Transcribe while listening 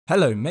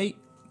Hello mate,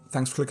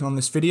 thanks for clicking on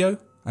this video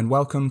and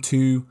welcome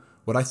to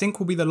what I think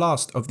will be the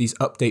last of these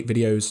update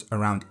videos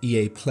around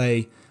EA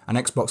Play and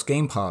Xbox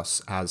Game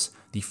Pass, as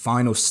the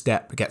final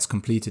step gets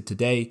completed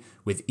today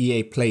with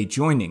EA Play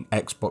joining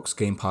Xbox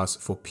Game Pass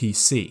for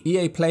PC.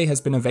 EA Play has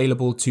been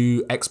available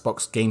to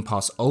Xbox Game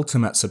Pass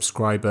Ultimate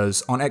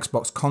subscribers on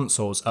Xbox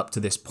consoles up to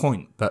this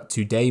point, but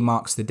today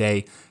marks the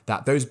day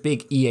that those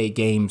big EA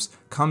games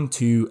come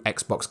to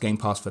Xbox Game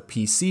Pass for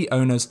PC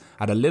owners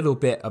at a little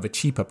bit of a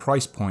cheaper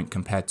price point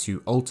compared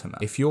to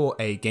Ultimate. If you're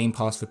a Game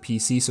Pass for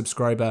PC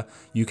subscriber,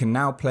 you can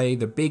now play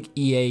the big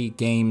EA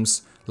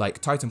games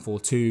like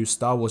Titanfall 2,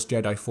 Star Wars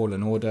Jedi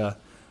Fallen Order,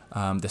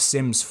 The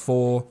Sims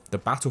 4, the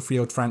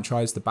Battlefield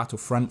franchise, the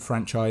Battlefront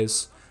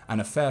franchise, and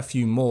a fair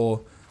few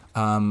more.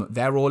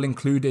 They're all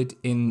included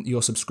in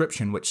your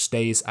subscription, which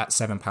stays at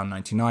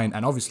 £7.99.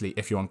 And obviously,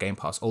 if you're on Game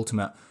Pass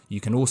Ultimate, you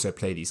can also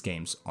play these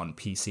games on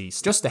PC.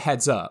 So just a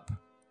heads up,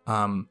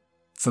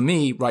 for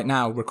me right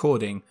now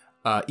recording,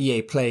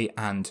 EA Play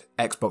and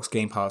Xbox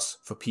Game Pass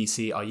for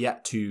PC are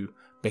yet to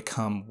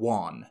become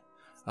one.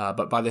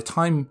 But by the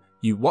time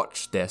you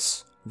watch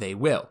this, they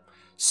will.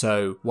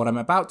 So what I'm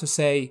about to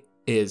say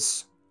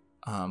is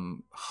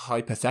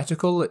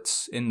hypothetical,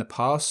 it's in the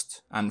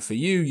past, and for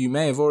you, you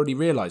may have already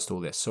realized all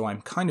this, so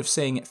I'm kind of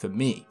saying it for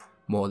me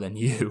more than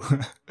you.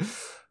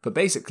 But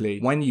basically,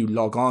 when you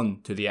log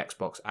on to the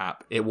Xbox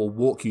app, it will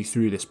walk you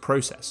through this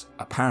process,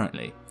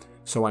 apparently.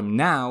 So I'm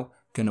now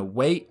gonna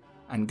wait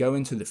and go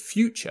into the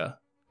future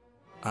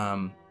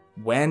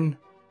when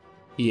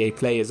EA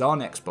Play is on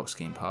Xbox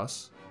Game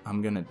Pass.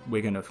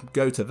 We're gonna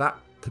go to that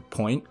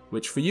point,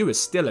 which for you is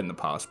still in the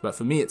past, but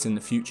for me it's in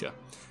the future.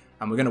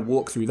 And we're going to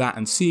walk through that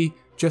and see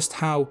just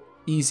how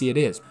easy it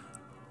is.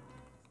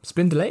 It's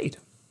been delayed.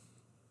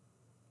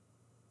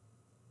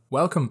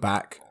 Welcome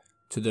back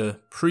to the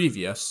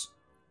previous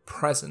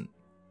present.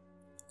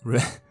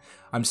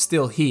 I'm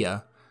still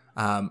here,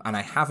 and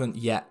I haven't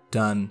yet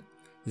done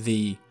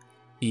the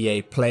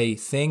EA Play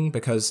thing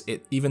because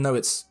even though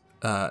it's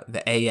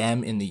the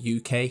AM in the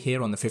UK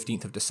here on the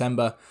 15th of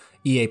December,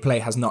 EA Play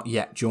has not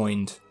yet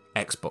joined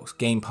Xbox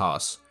Game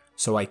Pass.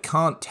 So I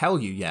can't tell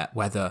you yet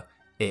whether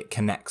it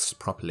connects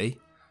properly,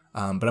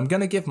 but I'm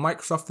going to give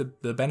Microsoft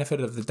the benefit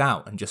of the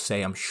doubt and just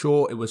say I'm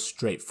sure it was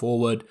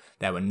straightforward,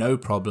 there were no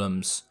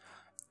problems.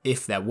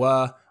 If there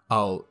were,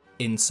 I'll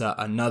insert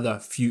another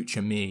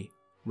future me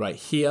right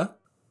here.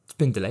 It's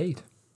been delayed.